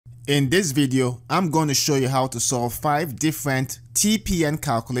In this video, I'm going to show you how to solve 5 different TPN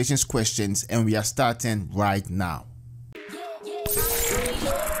calculations questions, and we are starting right now.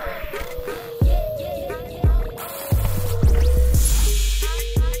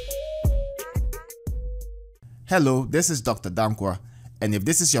 Hello, this is Dr. Dankwa, and if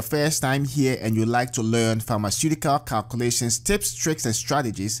this is your first time here and you'd like to learn pharmaceutical calculations tips, tricks, and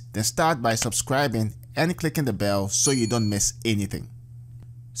strategies, then start by subscribing and clicking the bell so you don't miss anything.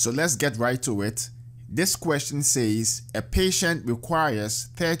 So let's get right to it. This question says a patient requires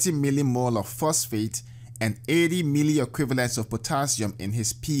 30 millimole of phosphate and 80 milliequivalents of potassium in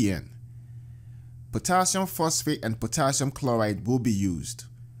his PN. Potassium phosphate and potassium chloride will be used.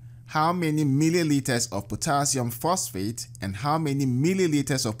 How many milliliters of potassium phosphate and how many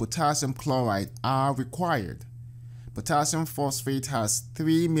milliliters of potassium chloride are required? Potassium phosphate has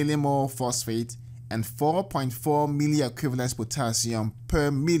 3 millimole phosphate and 4.4 milliequivalents potassium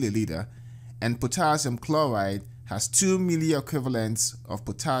per milliliter, and potassium chloride has 2 milliequivalents of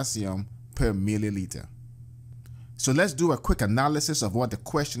potassium per milliliter. So let's do a quick analysis of what the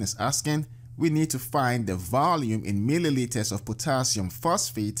question is asking. We need to find the volume in milliliters of potassium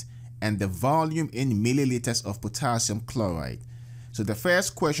phosphate and the volume in milliliters of potassium chloride. So the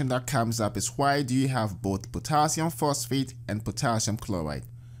first question that comes up is, why do you have both potassium phosphate and potassium chloride?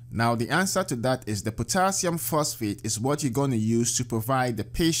 Now the answer to that is the potassium phosphate is what you're going to use to provide the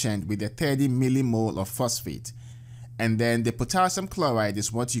patient with the 30 millimole of phosphate. And then the potassium chloride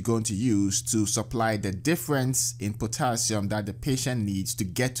is what you're going to use to supply the difference in potassium that the patient needs to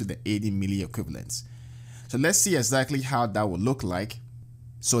get to the 80 milliequivalents. So let's see exactly how that will look like.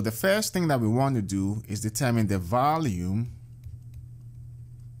 So the first thing that we want to do is determine the volume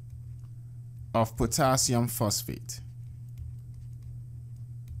of potassium phosphate.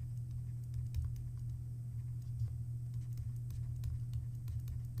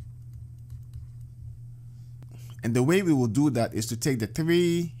 And the way we will do that is to take the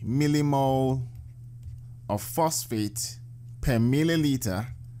 3 millimole of phosphate per milliliter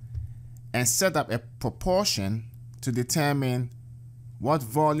and set up a proportion to determine what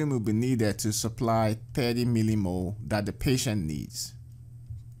volume will be needed to supply 30 millimole that the patient needs.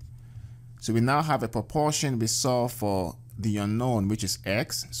 So we now have a proportion we solve for the unknown, which is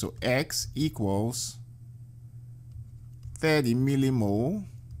X. So X equals 30 millimole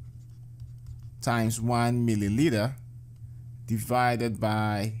times 1 milliliter divided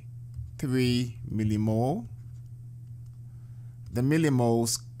by 3 millimole. The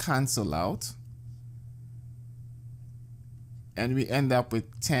millimoles cancel out, and we end up with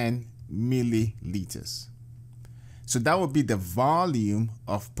 10 milliliters. So that would be the volume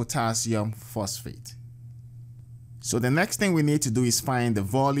of potassium phosphate. So the next thing we need to do is find the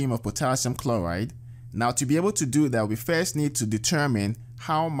volume of potassium chloride. Now, to be able to do that, we first need to determine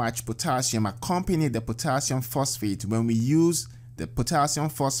how much potassium accompanied the potassium phosphate when we use the potassium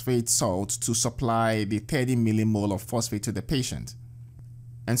phosphate salt to supply the 30 millimole of phosphate to the patient.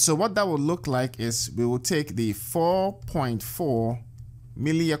 And so what that will look like is we will take the 4.4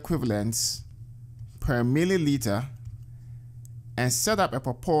 milliequivalents per milliliter and set up a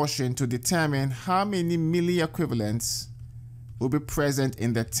proportion to determine how many milliequivalents will be present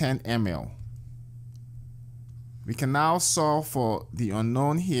in the 10 ml. We can now solve for the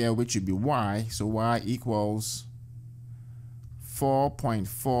unknown here, which would be Y. So Y equals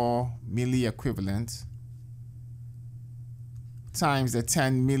 4.4 milliequivalent times the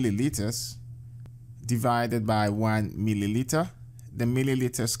 10 milliliters divided by 1 milliliter. The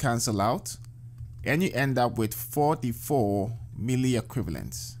milliliters cancel out, and you end up with 44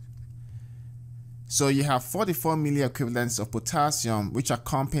 milliequivalents. So you have 44 milliequivalents of potassium, which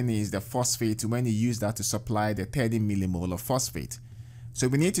accompanies the phosphate when you use that to supply the 30 millimole of phosphate. So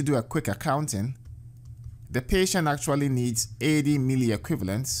we need to do a quick accounting. The patient actually needs 80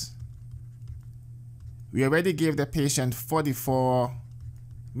 milliequivalents. We already gave the patient 44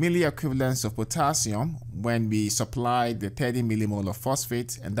 milliequivalents of potassium when we supplied the 30 millimole of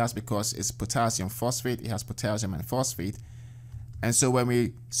phosphate, and that's because it's potassium phosphate. It has potassium and phosphate. And so when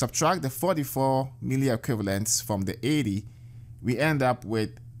we subtract the 44 milliequivalents from the 80, we end up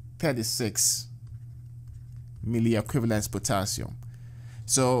with 36 milliequivalents potassium.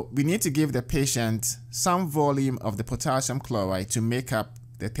 So we need to give the patient some volume of the potassium chloride to make up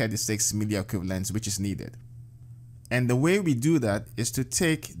the 36 milliequivalents which is needed. And the way we do that is to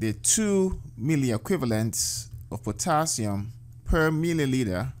take the 2 milliequivalents of potassium per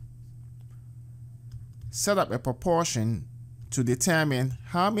milliliter, set up a proportion to determine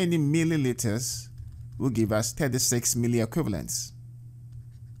how many milliliters will give us 36 milliequivalents.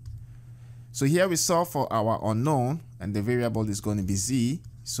 So here we solve for our unknown, and the variable is going to be Z.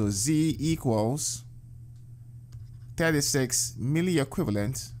 So Z equals 36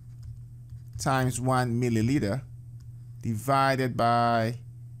 milliequivalent times 1 milliliter divided by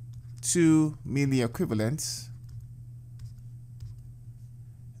 2 milliequivalents,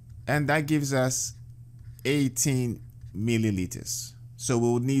 and that gives us 18 milliliters. So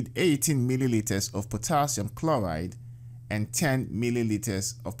we'll need 18 milliliters of potassium chloride and 10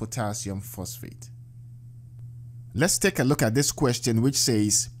 milliliters of potassium phosphate. Let's take a look at this question, which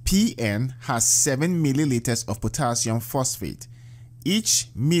says PN has 7 milliliters of potassium phosphate. Each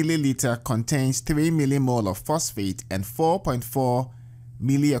milliliter contains 3 millimole of phosphate and 4.4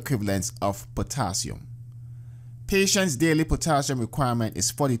 milliequivalents of potassium. Patient's daily potassium requirement is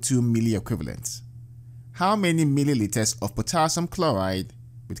 42 milliequivalents. How many milliliters of potassium chloride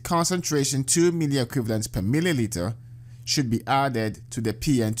with concentration 2 milliequivalents per milliliter should be added to the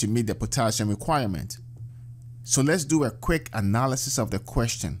PN to meet the potassium requirement? So let's do a quick analysis of the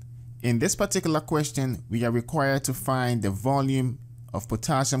question. In this particular question, we are required to find the volume of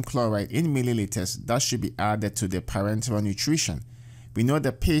potassium chloride in milliliters that should be added to the parenteral nutrition. We know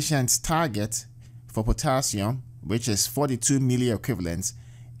the patient's target for potassium, which is 42 milliequivalents,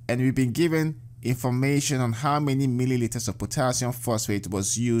 and we've been given information on how many milliliters of potassium phosphate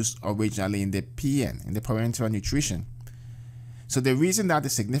was used originally in the PN, in the parenteral nutrition. So the reason that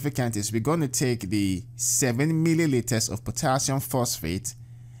is significant is we're going to take the 7 milliliters of potassium phosphate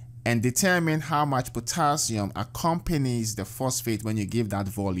and determine how much potassium accompanies the phosphate when you give that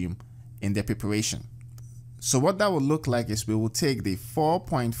volume in the preparation. So what that will look like is we will take the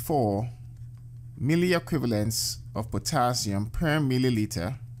 4.4 milliequivalents of potassium per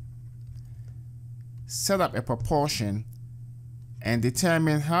milliliter, set up a proportion, and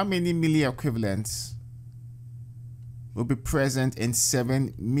determine how many milliequivalents will be present in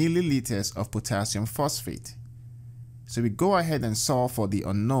 7 milliliters of potassium phosphate. So we go ahead and solve for the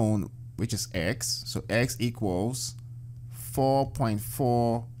unknown, which is X. So X equals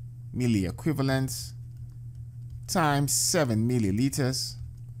 4.4 milliequivalents times 7 milliliters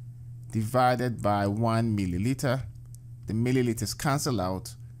divided by 1 milliliter. The milliliters cancel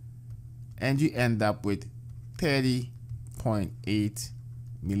out, and you end up with 30.8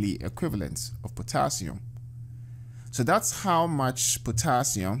 milliequivalents of potassium. So that's how much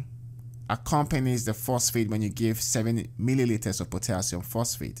potassium accompanies the phosphate when you give 7 milliliters of potassium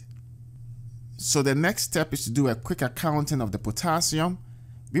phosphate. So the next step is to do a quick accounting of the potassium.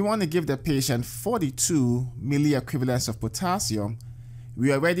 We want to give the patient 42 milliequivalents of potassium.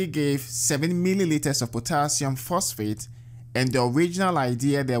 We already gave 7 milliliters of potassium phosphate, and the original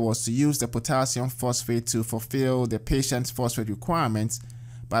idea there was to use the potassium phosphate to fulfill the patient's phosphate requirements,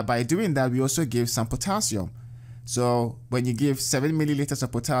 but by doing that we also gave some potassium. So when you give 7 milliliters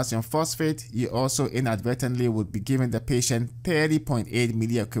of potassium phosphate, you also inadvertently would be giving the patient 30.8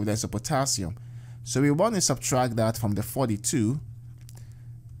 milliequivalents of potassium. So we want to subtract that from the 42,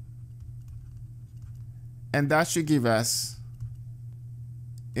 and that should give us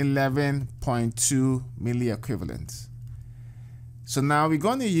 11.2 milliequivalents. So now we're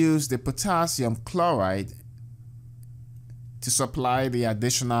going to use the potassium chloride to supply the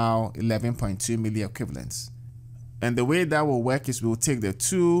additional 11.2 milliequivalents. And the way that will work is we'll take the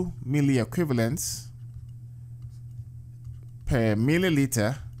 2 milliequivalents per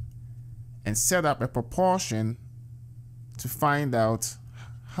milliliter and set up a proportion to find out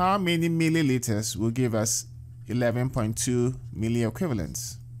how many milliliters will give us 11.2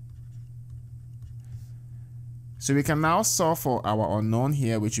 milliequivalents. So we can now solve for our unknown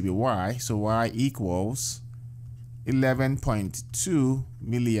here, which will be y. So y equals 11.2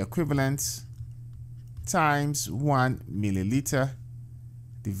 milliequivalents times 1 milliliter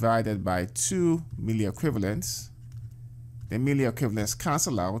divided by 2 milliequivalents. The milliequivalents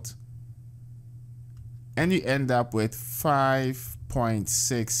cancel out, and you end up with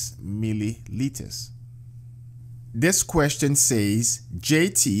 5.6 milliliters. This question says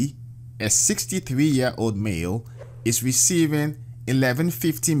JT, a 63-year-old male, is receiving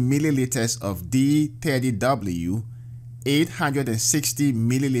 1150 milliliters of D30W, 860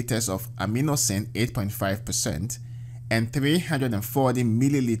 milliliters of aminosin 8.5%, and 340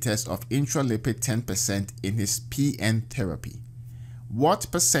 milliliters of intralipid 10% in his PN therapy.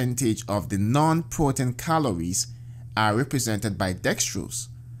 What percentage of the non-protein calories are represented by dextrose?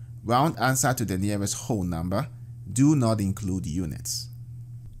 Round answer to the nearest whole number. Do not include units.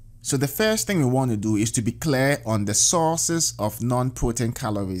 So the first thing we want to do is to be clear on the sources of non-protein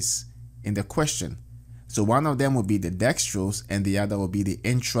calories in the question. So one of them will be the dextrose and the other will be the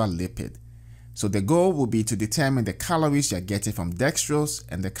intralipid. So the goal will be to determine the calories you're getting from dextrose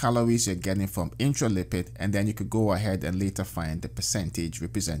and the calories you're getting from intralipid, and then you could go ahead and later find the percentage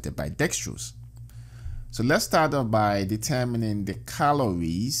represented by dextrose. So let's start off by determining the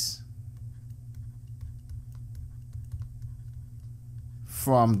calories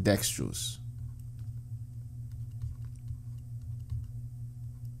from dextrose.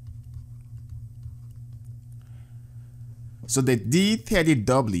 So the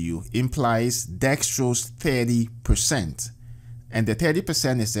D30W implies dextrose 30%, and the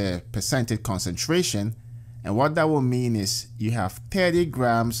 30% is a percentage concentration, and what that will mean is you have 30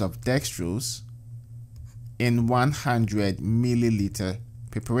 grams of dextrose in 100 milliliter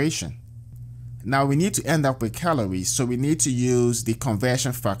preparation. Now we need to end up with calories, so we need to use the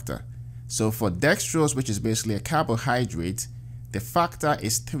conversion factor. So for dextrose, which is basically a carbohydrate, the factor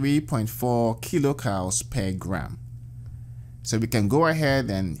is 3.4 kilocalories per gram. So we can go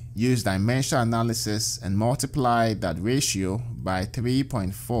ahead and use dimensional analysis and multiply that ratio by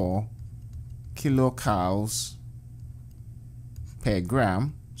 3.4 kilocalories per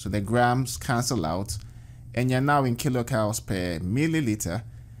gram. So the grams cancel out, and you're now in kilocalories per milliliter.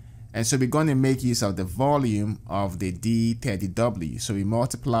 And so we're going to make use of the volume of the D30W. So we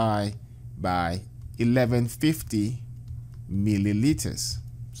multiply by 1150 milliliters.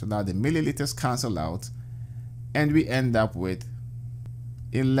 So now the milliliters cancel out, and we end up with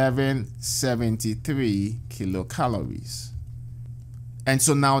 1173 kilocalories. And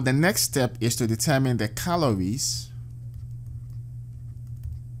so now the next step is to determine the calories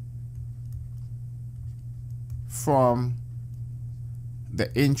from the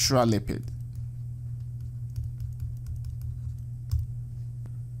intralipid.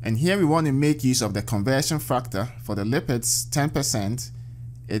 And here we want to make use of the conversion factor. For the lipids, 10%,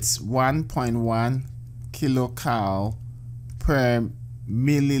 it's 1.1 kilocal per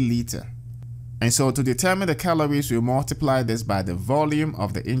milliliter. And so to determine the calories, we multiply this by the volume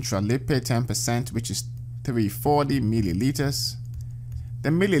of the intralipid, 10%, which is 340 milliliters. The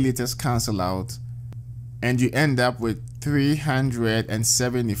milliliters cancel out, and you end up with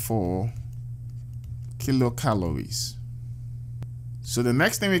 374 kilocalories. So the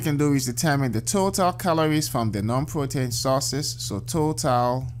next thing we can do is determine the total calories from the non-protein sources. So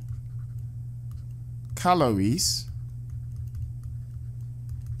total calories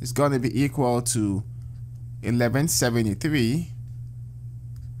is going to be equal to 1173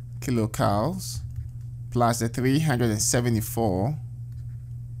 kilocalories plus the 374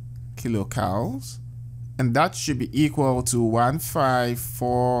 kilocalories, and that should be equal to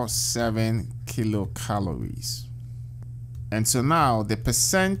 1547 kilocalories. And so now the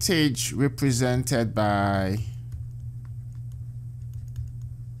percentage represented by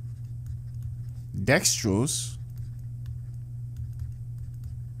dextrose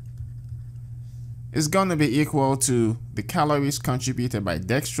is going to be equal to the calories contributed by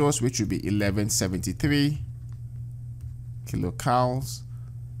dextrose, which would be 1173 kilocalories,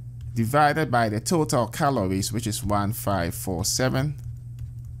 divided by the total calories, which is 1547.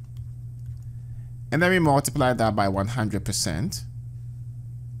 And then we multiply that by 100%.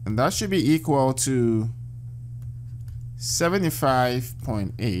 And that should be equal to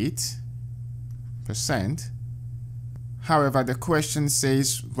 75.8%. However, the question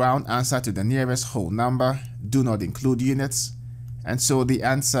says round answer to the nearest whole number, do not include units, and so the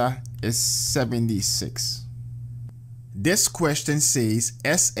answer is 76. This question says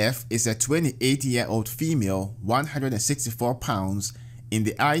SF is a 28-year-old female, 164 pounds, in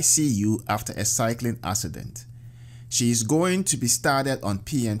the ICU after a cycling accident. She is going to be started on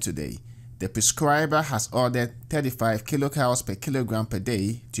PN today. The prescriber has ordered 35 kilocalories per kilogram per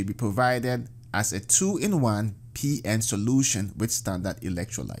day to be provided as a 2-in-1 PN solution with standard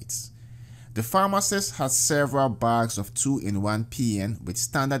electrolytes. The pharmacist has several bags of 2-in-1 PN with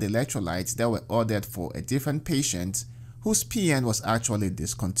standard electrolytes that were ordered for a different patient whose PN was actually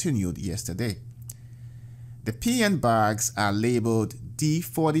discontinued yesterday. The PN bags are labeled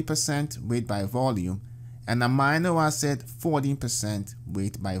D40% weight by volume and amino acid 14%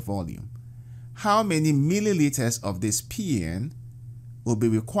 weight by volume. How many milliliters of this PN will be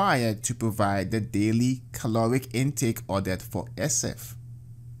required to provide the daily caloric intake ordered for SF?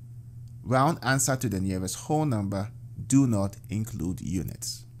 Round answer to the nearest whole number, do not include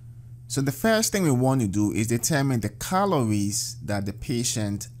units. So the first thing we want to do is determine the calories that the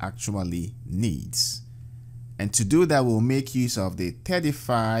patient actually needs. And to do that, we'll make use of the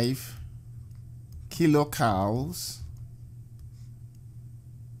 35 kilocalories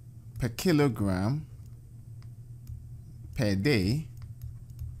per kilogram per day,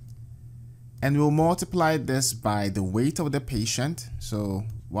 and we'll multiply this by the weight of the patient. So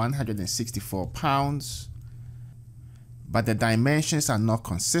 164 pounds. But the dimensions are not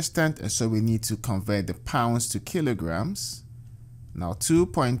consistent, and so we need to convert the pounds to kilograms. Now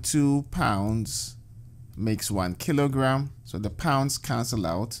 2.2 pounds makes 1 kilogram, so the pounds cancel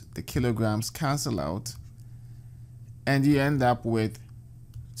out, the kilograms cancel out, and you end up with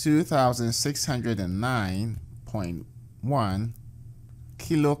 2609.1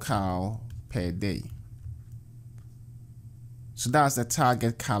 kilocal per day. So that's the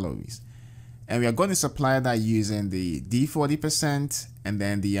target calories. And we are going to supply that using the D40% and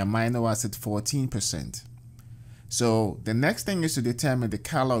then the amino acid 14%. So the next thing is to determine the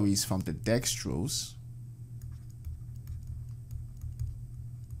calories from the dextrose.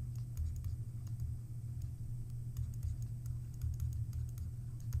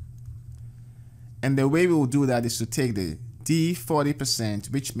 And the way we will do that is to take the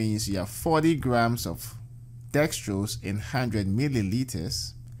D40%, which means you have 40 grams of dextrose in 100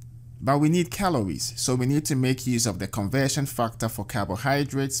 milliliters. But we need calories, so we need to make use of the conversion factor for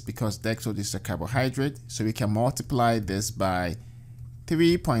carbohydrates because dextrose is a carbohydrate. So we can multiply this by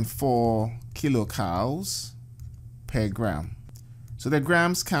 3.4 kilocalories per gram. So the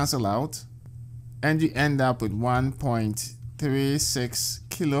grams cancel out and you end up with 1.36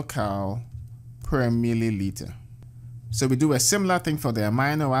 kilocal per milliliter. So we do a similar thing for the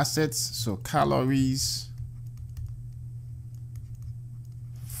amino acids. So calories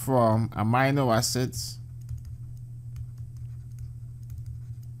from amino acids,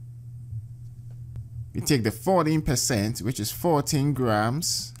 we take the 14%, which is 14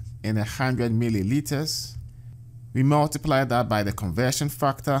 grams in 100 milliliters. We multiply that by the conversion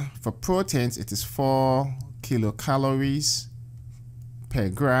factor. For proteins, it is 4 kilocalories per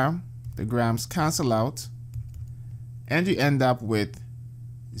gram. The grams cancel out, and you end up with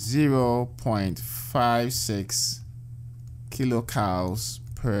 0.56 kilocalories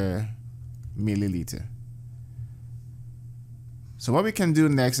per milliliter. So what we can do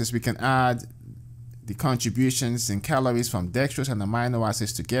next is we can add the contributions in calories from dextrose and amino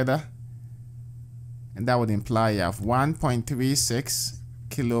acids together, and that would imply you have 1.36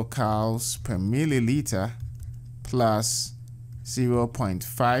 kilocalories per milliliter plus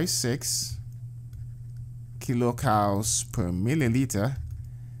 0.56 kilocalories per milliliter.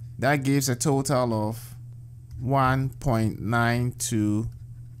 That gives a total of 1.92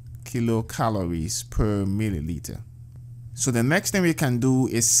 kilocalories per milliliter. So the next thing we can do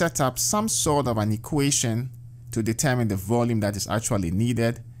is set up some sort of an equation to determine the volume that is actually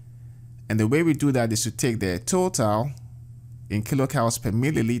needed. And the way we do that is to take the total in kilocalories per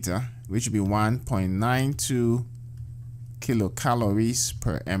milliliter, which would be 1.92 kilocalories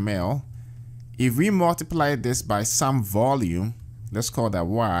per ml. If we multiply this by some volume, let's call that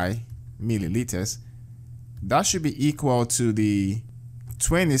Y, milliliters, that should be equal to the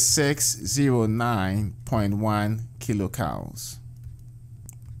 2609.1 kilocalories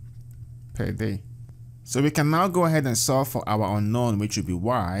per day. So we can now go ahead and solve for our unknown, which would be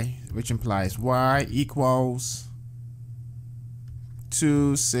Y, which implies Y equals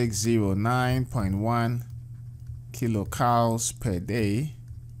 2609.1 kilocalories per day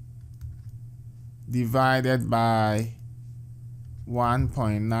divided by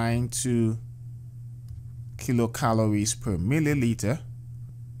 1.92 kilocalories per milliliter,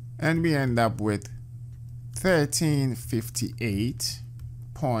 and we end up with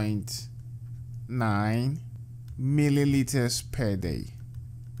 1358.9 milliliters per day.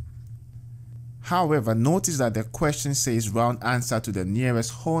 However, notice that the question says round answer to the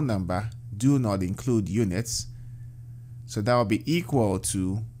nearest whole number, do not include units. So that will be equal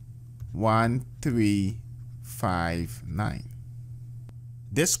to 1359.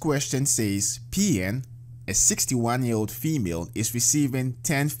 This question says PN, a 61-year-old female, is receiving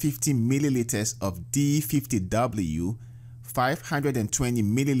 1050 milliliters of D50W, 520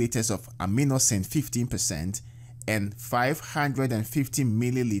 milliliters of aminosin 15%, and 550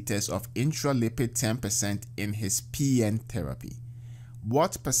 milliliters of intralipid 10% in his PN therapy.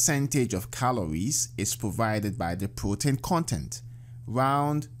 What percentage of calories is provided by the protein content?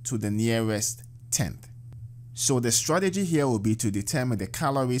 Round to the nearest tenth. So the strategy here will be to determine the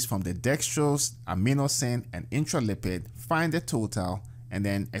calories from the dextrose, aminosin, and intralipid, find the total, and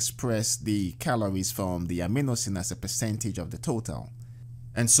then express the calories from the aminosin as a percentage of the total.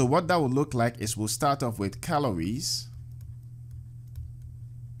 And so what that will look like is we'll start off with calories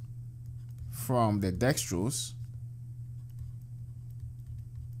from the dextrose.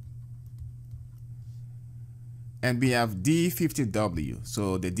 And we have D50W.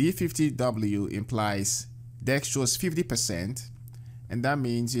 So the D50W implies dextrose 50%, and that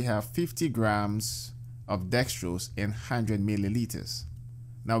means you have 50 grams of dextrose in 100 milliliters.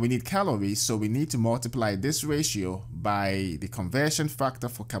 Now we need calories, so we need to multiply this ratio by the conversion factor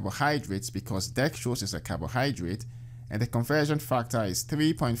for carbohydrates, because dextrose is a carbohydrate, and the conversion factor is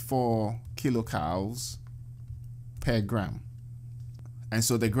 3.4 kilocalories per gram. And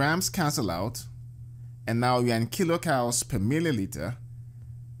so the grams cancel out, and now we are in kilocalories per milliliter,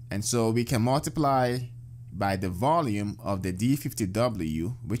 and so we can multiply by the volume of the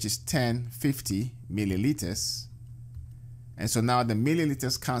D50W, which is 1050 milliliters. And so now the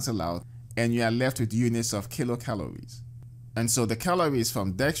milliliters cancel out, and you are left with units of kilocalories. And so the calories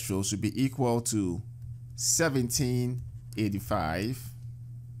from dextrose would be equal to 1785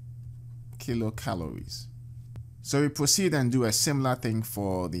 kilocalories. So we proceed and do a similar thing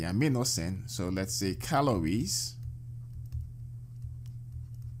for the aminosin. So let's say calories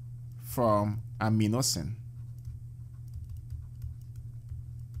from aminosin.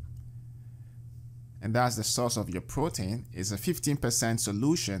 And that's the source of your protein, is a 15%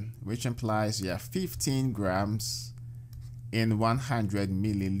 solution, which implies you have 15 grams in 100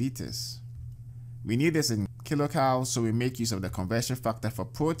 milliliters. We need this in kilocalories, so we make use of the conversion factor for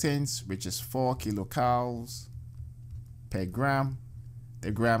proteins, which is 4 kilocalories per gram. The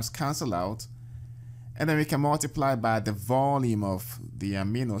grams cancel out, and then we can multiply by the volume of the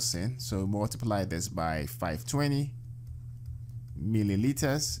aminosin. So multiply this by 520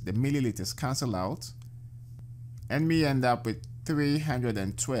 milliliters. The milliliters cancel out, and we end up with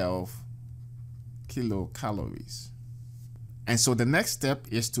 312 kilocalories. And so the next step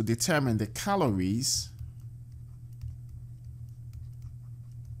is to determine the calories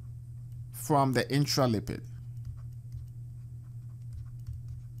from the intralipid.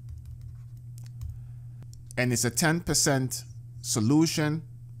 And it's a 10% solution,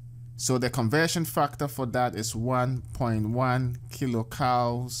 so the conversion factor for that is 1.1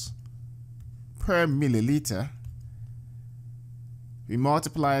 kilocalories per milliliter. We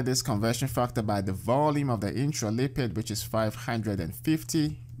multiply this conversion factor by the volume of the intralipid, which is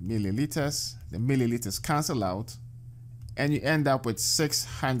 550 milliliters. The milliliters cancel out, and you end up with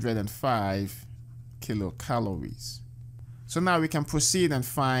 605 kilocalories. So now we can proceed and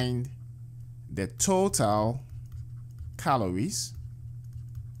find the total calories,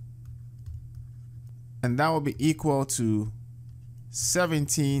 and that will be equal to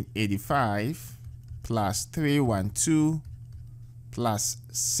 1785 plus 312 plus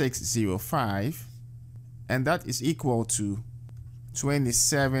 605, and that is equal to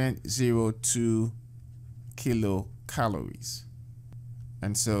 2702 kilocalories.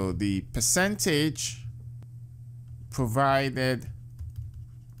 And so the percentage provided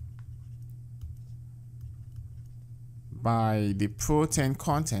by the protein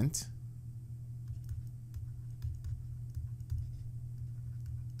content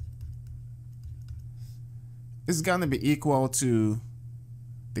is going to be equal to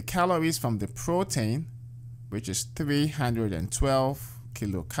the calories from the protein, which is 312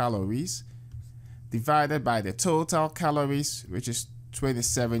 kilocalories, divided by the total calories, which is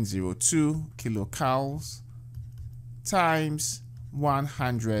 2702 kilocalories, times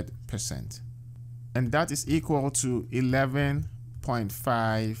 100%. And that is equal to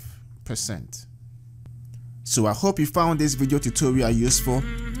 11.5%. So I hope you found this video tutorial useful.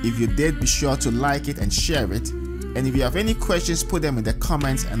 If you did, be sure to like it and share it. And if you have any questions, put them in the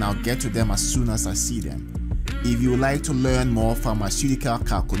comments and I'll get to them as soon as I see them. If you would like to learn more pharmaceutical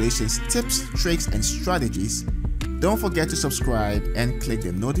calculations, tips, tricks, and strategies, don't forget to subscribe and click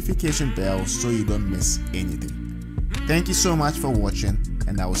the notification bell so you don't miss anything. Thank you so much for watching,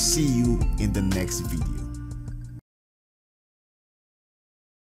 and I will see you in the next video.